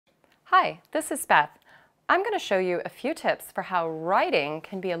Hi, this is Beth. I'm going to show you a few tips for how writing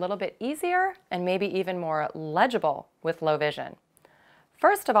can be a little bit easier and maybe even more legible with low vision.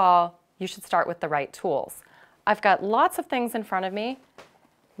 First of all, you should start with the right tools. I've got lots of things in front of me.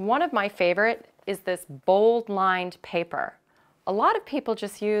 One of my favorite is this bold lined paper. A lot of people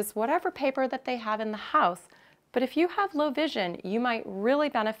just use whatever paper that they have in the house, but if you have low vision, you might really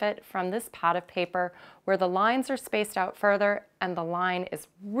benefit from this pad of paper where the lines are spaced out further and the line is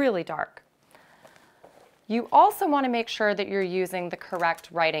really dark. You also want to make sure that you're using the correct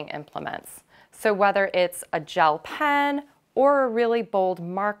writing implements. So whether it's a gel pen or a really bold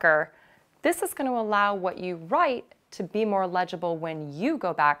marker, this is going to allow what you write to be more legible when you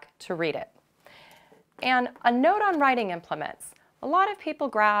go back to read it. And a note on writing implements. A lot of people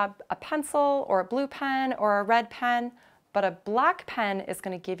grab a pencil or a blue pen or a red pen, but a black pen is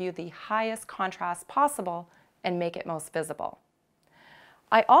going to give you the highest contrast possible and make it most visible.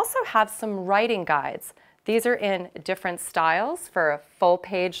 I also have some writing guides. These are in different styles for a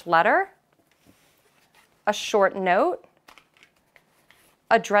full-page letter, a short note,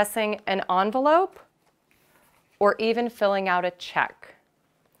 addressing an envelope, or even filling out a check.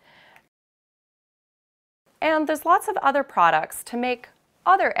 And there's lots of other products to make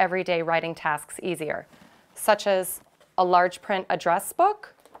other everyday writing tasks easier, such as a large print address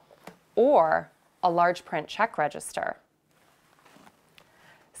book or a large print check register.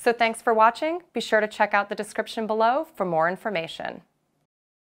 So thanks for watching. Be sure to check out the description below for more information.